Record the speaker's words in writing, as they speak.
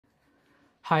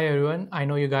Hi everyone. I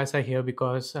know you guys are here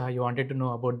because you wanted to know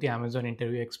about the Amazon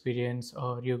interview experience,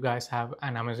 or you guys have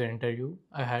an Amazon interview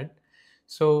ahead.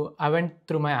 So I went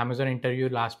through my Amazon interview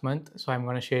last month. So I'm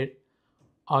going to share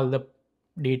all the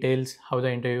details, how the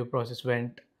interview process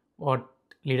went, what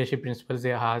leadership principles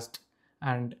they asked,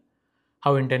 and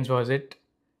how intense was it.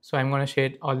 So I'm going to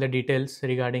share all the details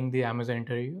regarding the Amazon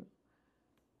interview,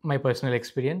 my personal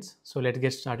experience. So let's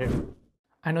get started.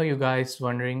 I know you guys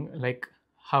wondering like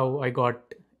how I got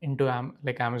into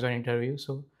Amazon interview.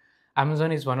 So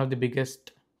Amazon is one of the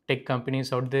biggest tech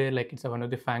companies out there. Like it's one of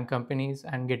the FAANG companies,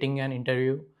 and getting an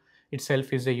interview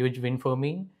itself is a huge win for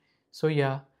me. So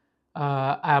yeah,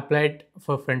 I applied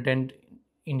for front end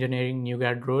engineering new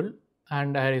grad role,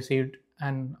 and I received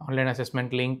an online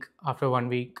assessment link after 1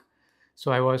 week.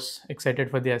 So I was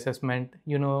excited for the assessment.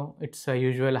 It's a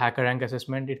usual hacker rank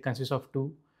assessment. It consists of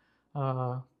two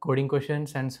coding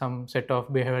questions and some set of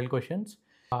behavioral questions.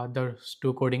 Those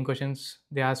two coding questions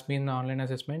they asked me in the online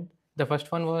assessment. The first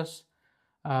one was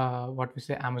what we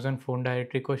say Amazon phone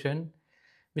directory question,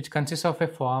 which consists of a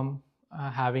form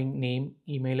having name,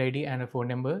 email ID, and a phone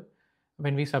number.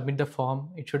 When we submit the form,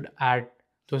 it should add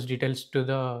those details to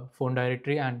the phone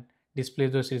directory and display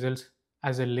those results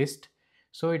as a list.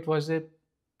 So it was a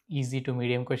easy to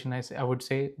medium question, I would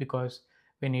say, because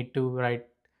we need to write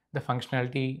the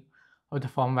functionality of the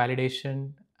form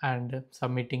validation and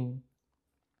submitting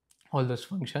all those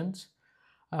functions.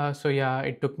 So yeah,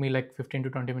 it took me like 15 to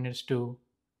 20 minutes to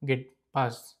get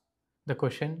past the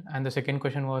question. And the second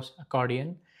question was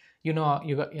accordion. You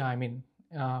got, yeah, I mean,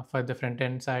 for the front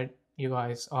end side, you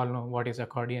guys all know what is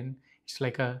accordion. It's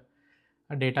like a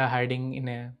data hiding in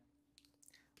a,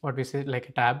 what we say, like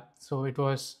a tab. So it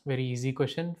was very easy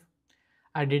question.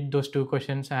 I did those two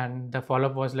questions, and the follow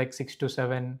up was like 6 to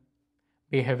 7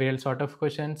 behavioral sort of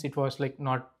questions. It was like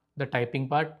not the typing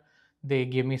part. They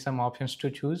gave me some options to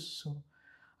choose. So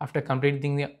after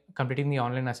completing the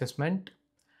online assessment,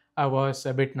 I was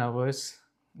a bit nervous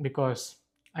because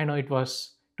I know it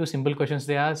was two simple questions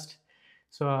they asked.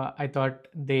 So I thought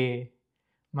they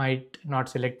might not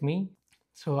select me.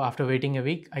 So after waiting a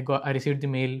week, I received the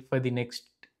mail for the next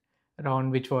round,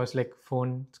 which was like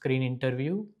phone screen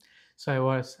interview. So I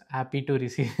was happy to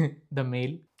receive the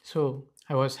mail. So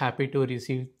I was happy to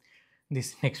receive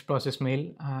this next process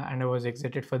mail, and I was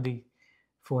excited for the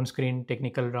phone screen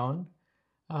technical round,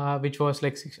 which was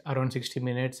like around 60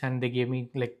 minutes, and they gave me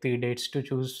like 3 dates to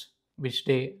choose which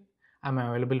day I'm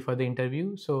available for the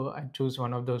interview. So I choose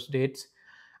one of those dates,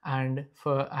 and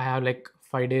for I have like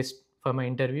 5 days for my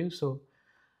interview. So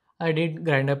I did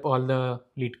grind up all the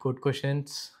lead code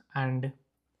questions and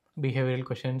behavioral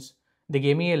questions. They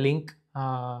gave me a link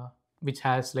which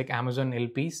has like Amazon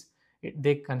LPs.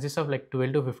 They consist of like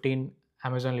 12 to 15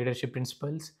 Amazon leadership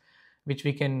principles, which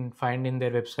we can find in their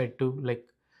website too. Like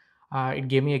it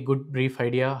gave me a good brief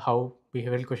idea how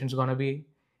behavioral questions gonna be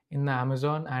in the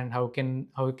Amazon, and how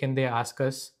can they ask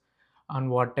us on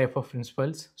what type of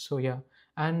principles. So yeah,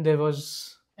 and there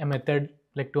was a method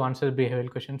like to answer behavioral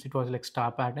questions. It was like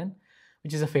star pattern,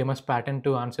 which is a famous pattern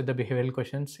to answer the behavioral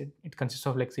questions. It consists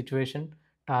of like situation,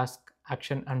 task,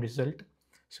 action, and result.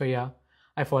 So yeah,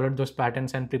 I followed those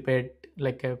patterns and prepared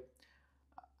like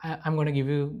I'm going to give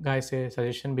you guys a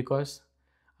suggestion because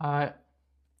uh,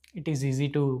 it is easy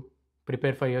to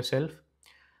prepare for yourself.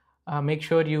 Make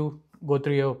sure you go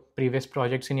through your previous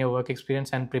projects in your work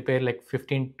experience and prepare like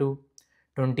 15 to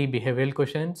 20 behavioral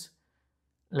questions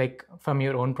like from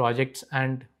your own projects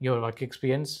and your work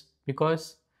experience,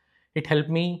 because it helped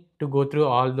me to go through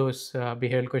all those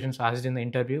behavioral questions asked in the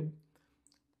interview.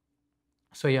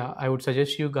 So yeah, I would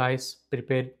suggest you guys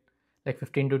prepare like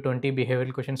 15 to 20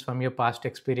 behavioral questions from your past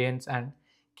experience and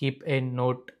keep a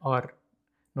note or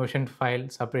Notion file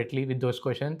separately with those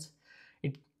questions.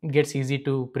 It gets easy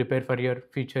to prepare for your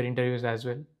future interviews as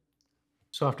well.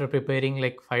 So after preparing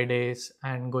like 5 days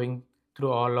and going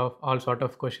through all sort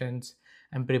of questions,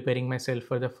 I'm preparing myself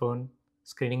for the phone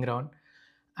screening round.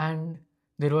 And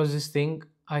there was this thing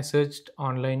I searched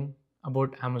online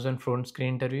about Amazon phone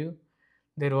screen interview.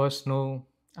 There was no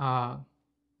uh,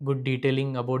 good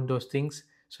detailing about those things,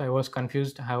 so I was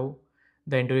confused how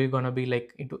the interview gonna be.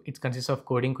 Like it consists of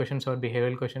coding questions or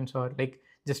behavioral questions or like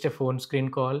just a phone screen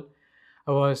call.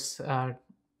 I was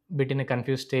bit in a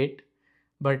confused state,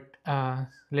 but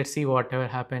let's see whatever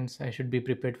happens. I should be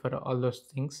prepared for all those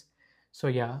things. So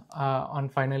yeah, on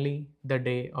finally the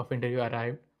day of interview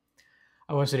arrived,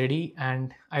 I was ready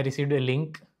and I received a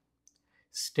link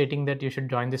stating that you should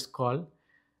join this call.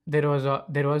 There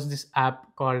was this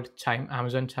app called Chime,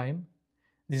 Amazon Chime.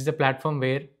 This is the platform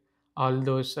where all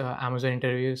those Amazon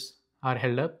interviews are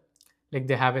held up. like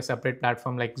they have a separate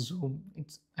platform like Zoom.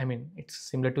 It's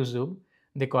similar to Zoom.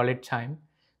 They call it Chime.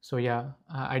 So yeah,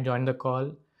 I joined the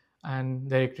call, and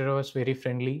the recruiter was very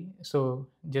friendly. So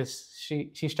just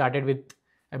she started with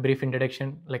a brief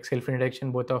introduction, like self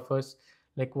introduction, both of us,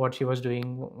 like what she was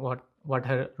doing, what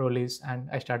her role is. And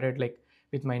I started like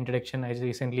with my introduction. I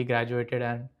recently graduated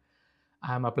and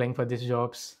I'm applying for these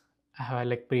jobs. I have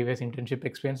like previous internship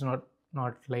experience,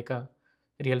 not like a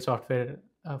real software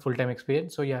full time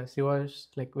experience. So yeah, she was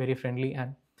like very friendly,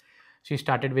 and she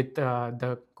started with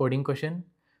the coding question,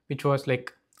 which was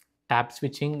like tab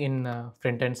switching in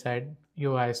front end side.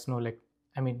 You guys know, like,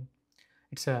 I mean,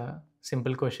 it's a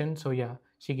simple question. So yeah,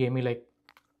 she gave me like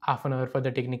half an hour for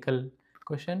the technical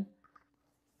question.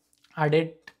 I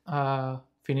did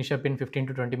finish up in 15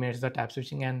 to 20 minutes the tab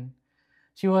switching, and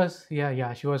she was,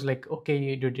 yeah, she was like, okay,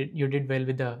 you did well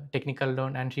with the technical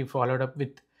round. And she followed up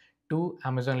with two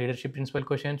Amazon leadership principle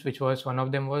questions, which was, one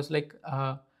of them was like,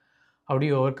 how do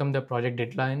you overcome the project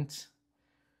deadlines?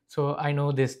 So I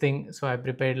know this thing, so I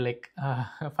prepared like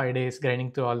 5 days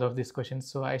grinding through all of these questions.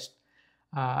 So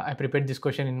I prepared this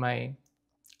question in my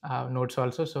notes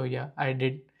also. So yeah, I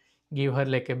did give her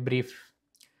like a brief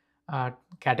uh,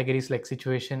 categories like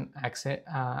situation,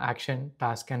 action,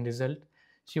 task, and result.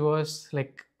 She was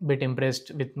like bit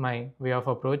impressed with my way of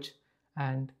approach,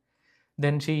 and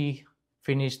then she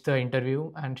finished the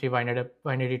interview and she winded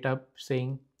it up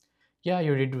saying, "Yeah,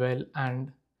 you did well."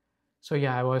 And so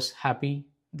yeah, I was happy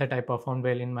that I performed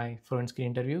well in my phone screen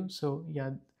interview. So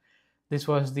yeah, this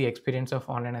was the experience of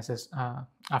online assess.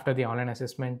 After the online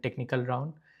assessment technical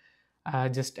round, I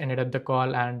just ended up the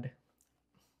call, and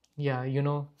yeah,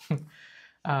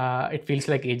 it feels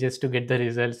like ages to get the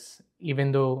results,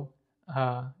 even though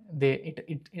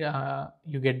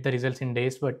you get the results in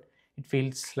days, but it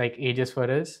feels like ages for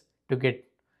us to get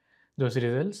those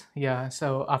results. Yeah,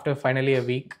 so after finally a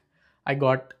week, I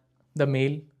got the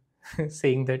mail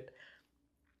saying that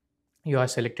you are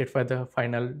selected for the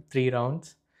final 3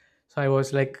 rounds. So I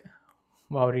was like,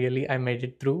 wow, really, I made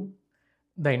it through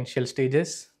the initial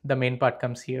stages. The main part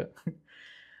comes here.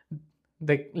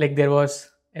 Like there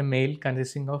was a mail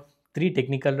consisting of 3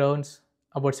 technical rounds,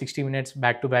 about 60 minutes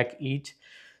back to back each.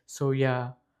 So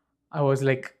yeah, I was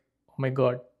like, oh my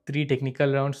god, 3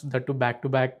 technical rounds, that to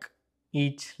back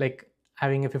each, like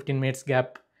having a 15 minutes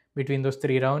gap between those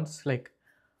 3 rounds, like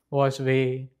was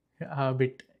way a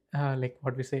bit like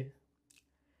what we say,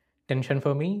 tension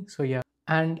for me. So yeah,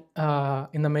 and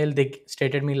in the mail they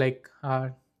stated me like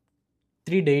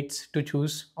 3 dates to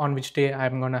choose on which day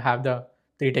I'm gonna have the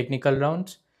 3 technical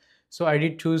rounds. So I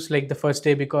did choose like the first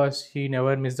day because he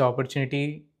never missed the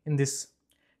opportunity in this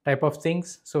type of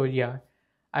things. So yeah,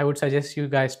 I would suggest you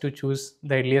guys to choose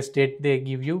the earliest date they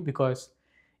give you, because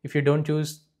if you don't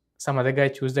choose, some other guy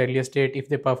choose the earliest date. If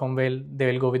they perform well,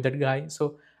 they will go with that guy.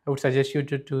 So I would suggest you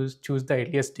to choose the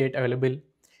earliest date available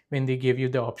when they give you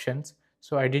the options.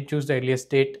 So I did choose the earliest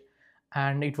date,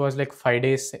 and it was like 5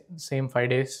 days, same 5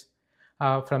 days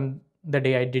from the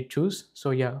day I did choose.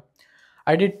 So yeah,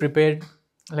 I did prepare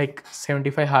like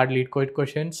 75 hard lead code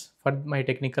questions for my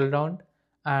technical round,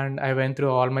 and I went through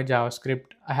all my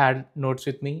JavaScript. I had notes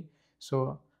with me,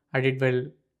 so I did well.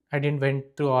 I didn't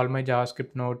went through all my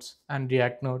JavaScript notes and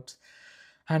React notes,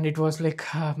 and it was like,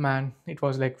 man, it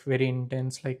was like very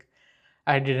intense. Like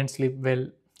I didn't sleep well.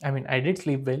 I did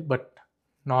sleep well, but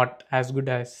not as good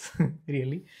as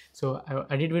really. So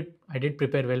I did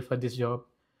prepare well for this job.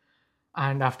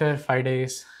 And after 5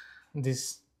 days,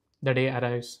 this the day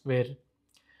arrives where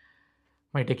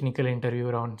my technical interview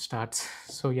round starts.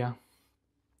 So yeah,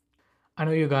 I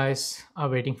know you guys are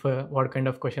waiting for what kind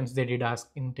of questions they did ask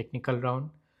in technical round.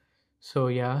 So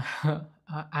yeah,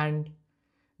 and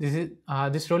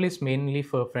this role is mainly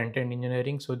for front end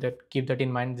engineering, so that keep that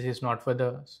in mind. This is not for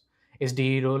the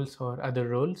SDE roles or other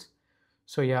roles.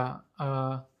 So yeah,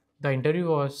 the interview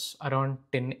was around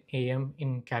 10 a.m.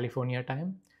 in California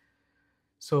time.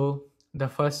 So the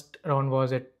first round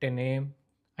was at 10 a.m.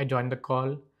 I joined the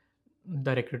call.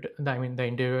 The recruiter, the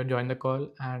interviewer joined the call,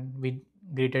 and we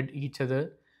greeted each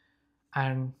other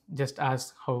and just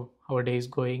asked how our day is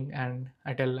going. And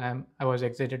I was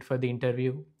excited for the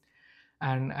interview,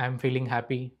 and I'm feeling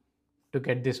happy to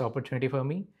get this opportunity for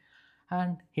me.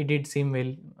 And he did seem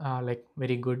well, like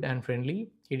very good and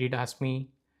friendly. He did ask me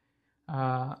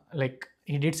like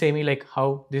he did say me like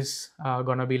how this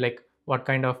gonna be, like what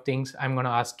kind of things I'm gonna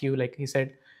ask you. Like he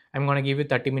said, I'm gonna give you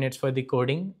 30 minutes for the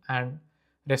coding and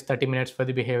rest 30 minutes for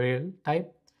the behavioral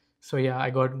type. So yeah, I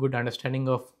got good understanding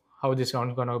of how this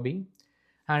round's gonna be.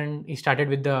 And he started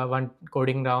with the one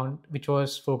coding round which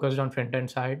was focused on front end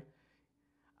side.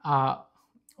 uh,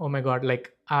 oh my god,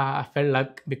 like I felt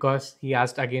luck because he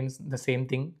asked again the same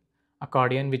thing,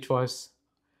 accordion, which was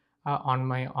on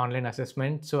my online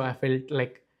assessment. So I felt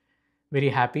like very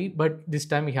happy. But this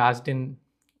time he asked in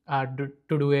to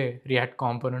do a React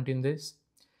component in this.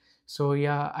 So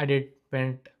yeah, I did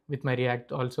went with my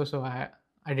React also. So I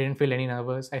didn't feel any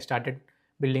nervous. I started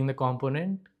building the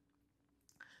component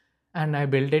and I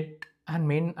built it. And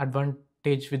main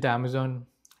advantage with the Amazon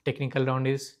technical round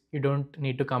is you don't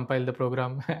need to compile the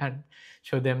program and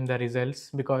show them the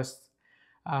results, because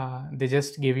they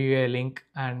just give you a link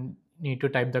and need to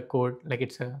type the code. Like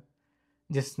it's a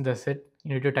just that's it.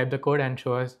 You need to type the code and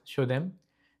show them.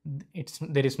 It's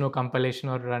there is no compilation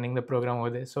or running the program over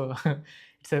there. So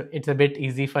it's a bit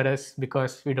easy for us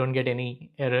because we don't get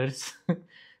any errors.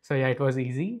 So yeah, it was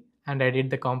easy, and I did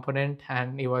the component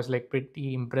and he was like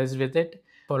pretty impressed with it.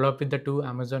 Follow up with the two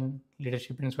Amazon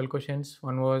leadership principle questions.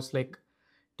 One was like,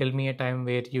 tell me a time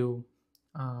where you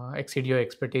exceed your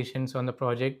expectations on the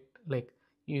project, like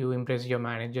you impress your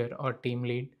manager or team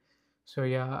lead. So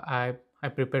yeah, I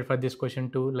prepared for this question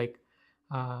too, like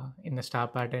in the star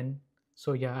pattern.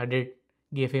 So yeah, I did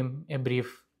give him a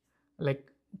brief, like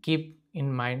keep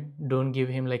in mind, don't give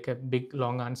him like a big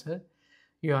long answer.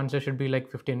 Your answer should be like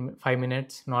 5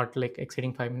 minutes, not like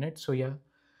exceeding 5 minutes. So yeah,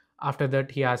 after that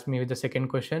he asked me with the second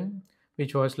question,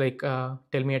 which was like,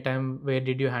 tell me a time where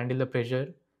did you handle the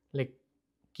pressure, like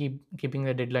keeping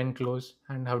the deadline close,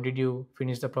 and how did you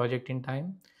finish the project in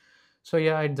time. So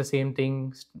yeah, it's the same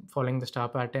thing, following the star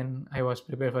pattern. I was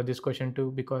prepared for this question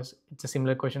too because it's a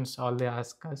similar questions all they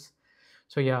ask us.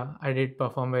 So yeah, I did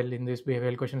perform well in these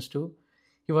behavioral questions too.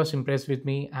 He was impressed with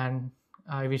me, and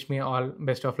I wish me all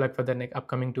best of luck for the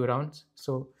upcoming two rounds.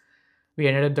 So we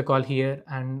ended up the call here,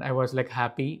 and I was like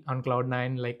happy on cloud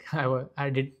nine. Like I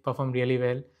did perform really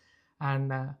well,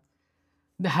 and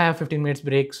they have 15 minutes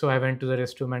break. So I went to the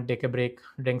restroom and take a break,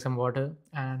 drink some water,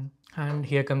 and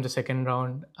here comes the second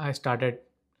round. I started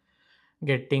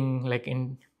getting like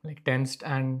in like tensed,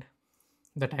 and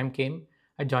the time came.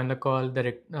 I joined the call,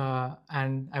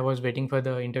 and I was waiting for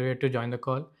the interviewer to join the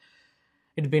call.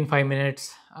 It's been 5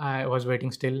 minutes. I was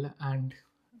waiting still, and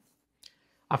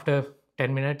after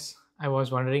 10 minutes, I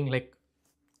was wondering like,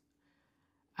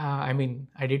 I mean,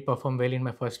 I did perform well in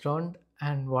my first round,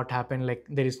 and what happened? Like,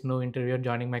 there is no interviewer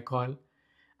joining my call.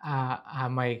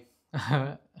 Am I,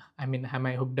 I mean, am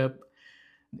I hooked up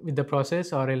with the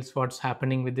process, or else what's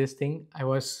happening with this thing? I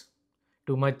was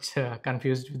too much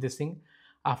confused with this thing.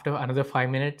 After another 5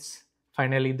 minutes,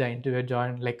 finally the interviewer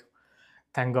joined. Like,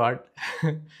 thank God.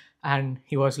 And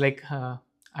he was like,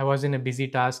 I was in a busy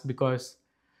task because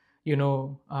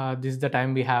this is the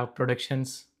time we have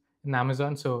productions in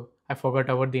Amazon, so I forgot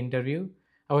about the interview.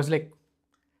 I was like,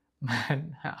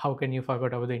 man, how can you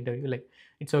forget about the interview? Like,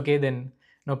 it's okay then,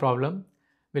 no problem.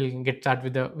 We'll get start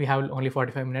with the. We have only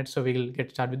 45 minutes, so we'll get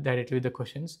started with directly with the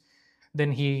questions.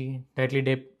 Then he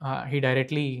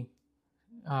directly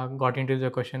got into the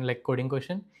question, like coding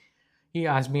question. He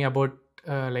asked me about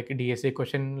like a DSA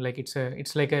question, like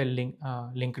it's like a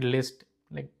linked list,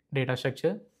 like data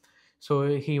structure.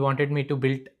 So he wanted me to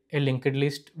build a linked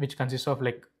list which consists of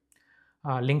like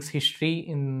links history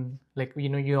in, like,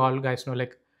 you all guys know,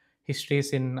 like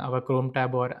histories in our Chrome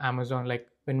tab or Amazon, like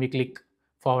when we click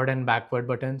forward and backward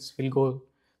buttons, we'll go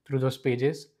through those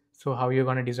pages. So how you're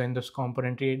going to design those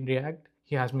component in React,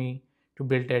 he asked me to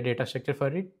build a data structure for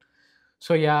it.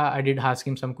 So yeah, I did ask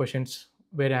him some questions,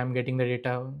 where I'm getting the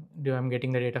data, do I'm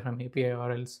getting the data from API,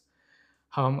 or else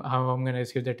how I'm going to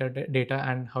receive the data,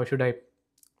 and how should I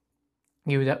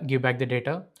give back the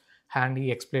data. And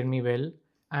he explained me well,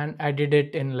 and I did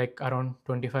it in like around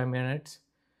 25 minutes.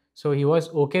 So he was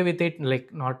okay with it,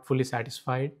 like not fully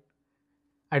satisfied.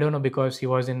 I don't know, because he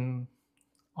was in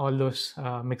all those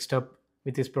mixed up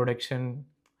with his production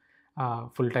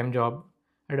full-time job.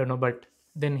 I don't know, but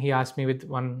then he asked me with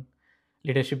one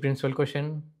leadership principle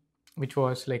question, which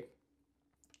was like,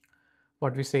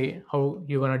 what we say, how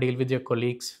you gonna deal with your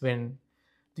colleagues when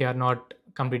they are not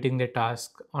completing their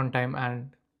task on time,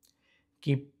 and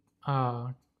keep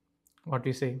what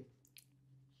we say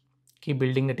keep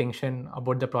building the tension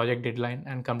about the project deadline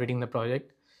and completing the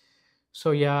project.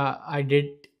 So yeah, I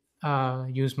did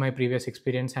use my previous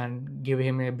experience and give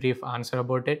him a brief answer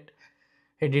about it.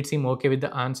 He did seem okay with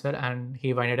the answer, and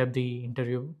he winded up the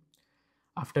interview.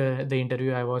 After the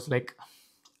interview, I was like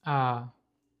uh,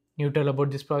 neutral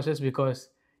about this process, because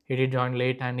he did join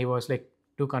late and he was like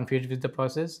too confused with the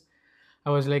process. I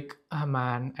was like,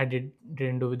 man, I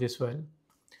didn't do this well.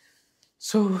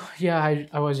 So yeah,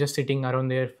 I was just sitting around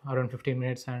there around 15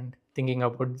 minutes and thinking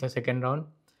about the second round.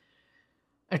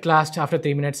 At last, after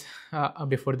 3 minutes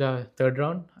before the third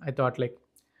round, I thought like,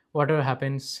 whatever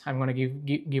happens, I'm gonna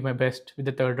give my best with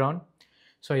the third round.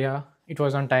 So yeah, it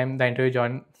was on time. The interview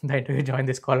joined the interview joined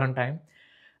this call on time,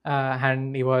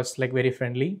 and he was like very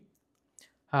friendly.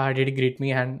 Did he greet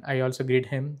me, and I also greet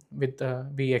him with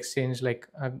we exchanged like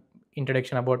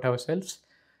introduction about ourselves,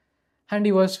 and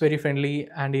he was very friendly,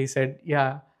 and he said,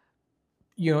 yeah,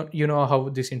 you know how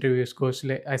this interviews goes.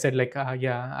 Like I said, like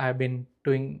yeah, I've been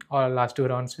doing all last two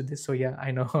rounds with this, so yeah,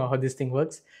 I know how this thing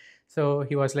works. So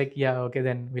he was like, yeah, okay,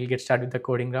 then we'll get started with the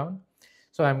coding round.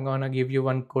 So I'm gonna give you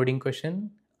one coding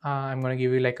question. I'm gonna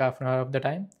give you like half an hour of the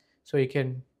time, so you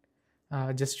can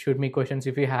just shoot me questions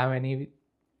if you have any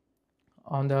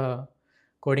on the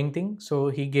coding thing. So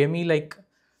he gave me like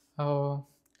uh,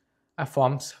 a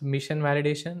form submission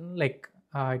validation. Like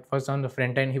it was on the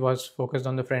front end. He was focused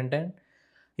on the front end.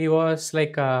 He was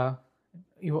like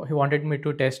he wanted me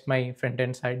to test my front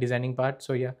end side designing part.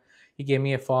 So yeah, he gave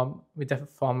me a form with a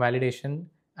form validation,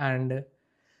 and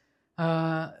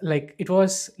like it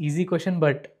was easy question,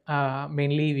 but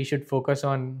mainly we should focus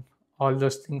on all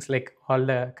those things, like all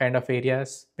the kind of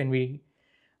areas when we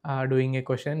doing a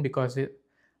question, because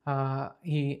I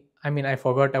mean, I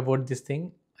forgot about this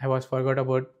thing. I was forgot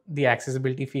about the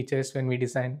accessibility features when we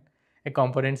design a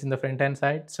components in the front end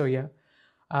side. So yeah,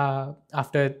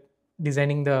 after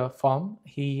designing the form,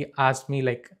 he asked me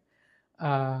like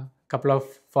a couple of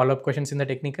follow-up questions in the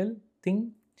technical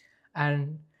thing,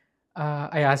 and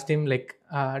I asked him like,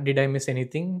 did I miss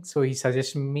anything? So he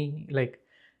suggested me like,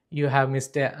 you have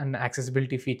missed an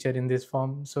accessibility feature in this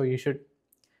form, so you should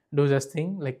do this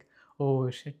thing. Like, oh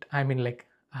shit, I mean like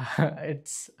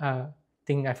it's a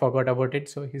thing, I forgot about it.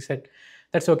 So he said,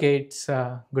 that's okay, it's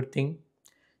a good thing.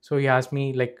 So he asked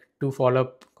me like two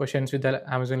follow-up questions with the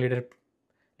Amazon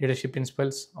leadership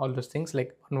principles, all those things.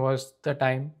 Like one was the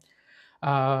time,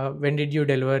 when did you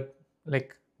deliver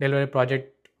a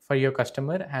project for your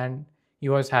customer and he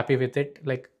was happy with it,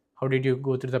 like how did you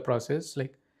go through the process,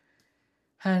 like.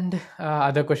 And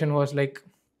other question was like,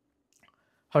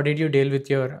 how did you deal with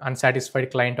your unsatisfied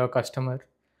client or customer,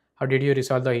 how did you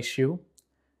resolve the issue,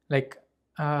 like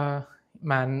uh,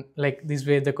 man, like these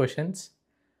were the questions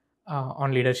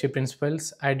on leadership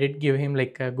principles. I did give him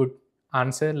like a good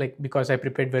answer, like because I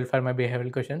prepared well for my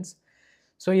behavioral questions.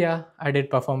 So yeah, I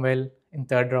did perform well in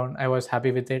third round. I was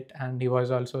happy with it, and he was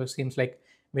also seems like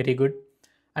very good.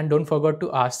 And don't forget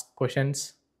to ask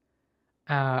questions.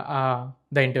 The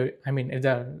interview. I mean, at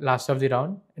the last of the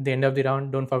round, at the end of the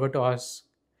round, don't forget to ask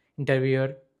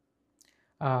interviewer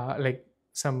like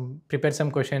some prepare some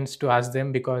questions to ask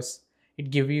them, because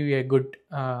it give you a good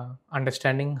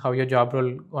understanding how your job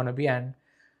role gonna be, and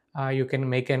you can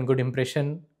make a good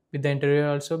impression with the interviewer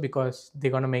also, because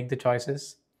they're gonna make the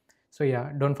choices. So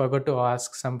yeah, don't forget to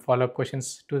ask some follow-up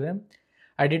questions to them.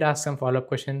 I did ask some follow-up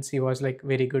questions. He was like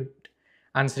very good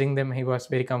answering them. He was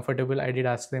very comfortable. I did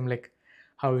ask them like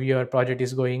how your project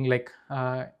is going, like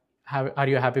how are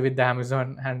you happy with the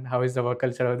Amazon, and how is the work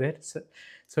culture over there.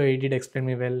 So he did explain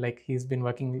me well, like he's been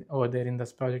working over there in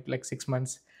this project like 6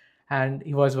 months, and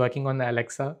he was working on the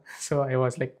Alexa. So I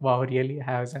was like, wow, really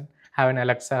have an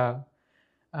Alexa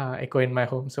echo in my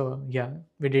home. So yeah,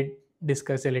 we did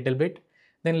discuss a little bit.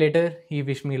 Then later he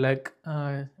wished me luck.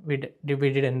 We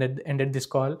did ended this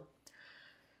call.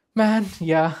 Man,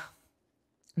 yeah,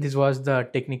 this was the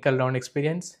technical round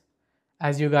experience.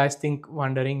 As you guys think,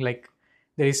 wondering like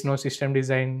there is no system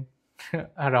design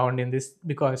around in this,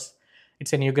 because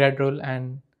it's a new grad role,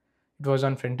 and it was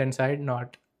on front end side,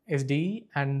 not SDE,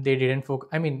 and they didn't focus.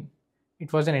 I mean,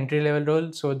 it was an entry level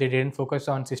role, so they didn't focus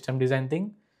on system design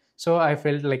thing. So I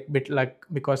felt like bit like,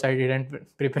 because I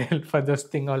didn't prepare for this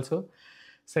thing also.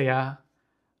 So yeah,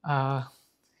 uh,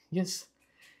 yes.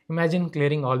 Imagine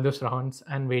clearing all those rounds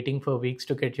and waiting for weeks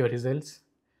to get your results,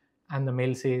 and the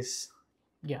mail says,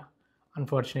 "Yeah,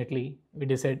 unfortunately, we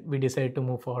decided to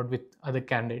move forward with other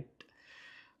candidate."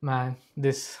 Man,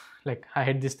 this, like I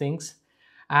hate these things,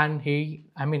 and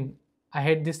I mean, I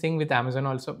hate this thing with Amazon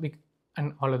also,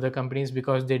 and all other companies,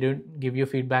 because they don't give you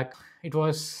feedback. It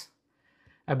was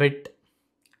a bit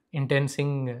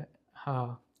intensing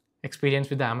experience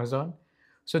with the Amazon.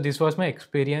 So this was my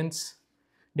experience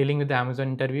dealing with the Amazon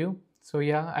interview. So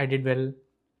yeah, I did well.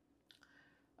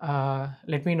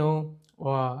 Let me know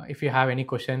if you have any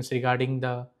questions regarding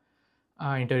the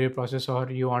interview process, or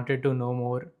you wanted to know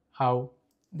more how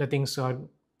the things are.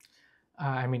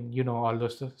 I mean, all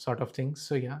those sort of things.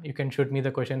 So yeah, you can shoot me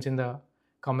the questions in the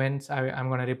comments. I'm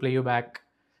gonna reply you back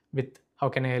with how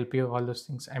can I help you, all those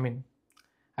things. I mean,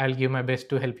 I'll give my best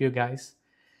to help you guys.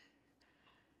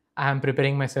 I'm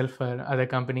preparing myself for other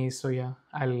companies, so yeah,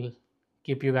 I'll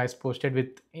keep you guys posted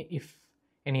with if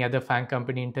any other FAANG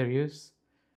company interviews.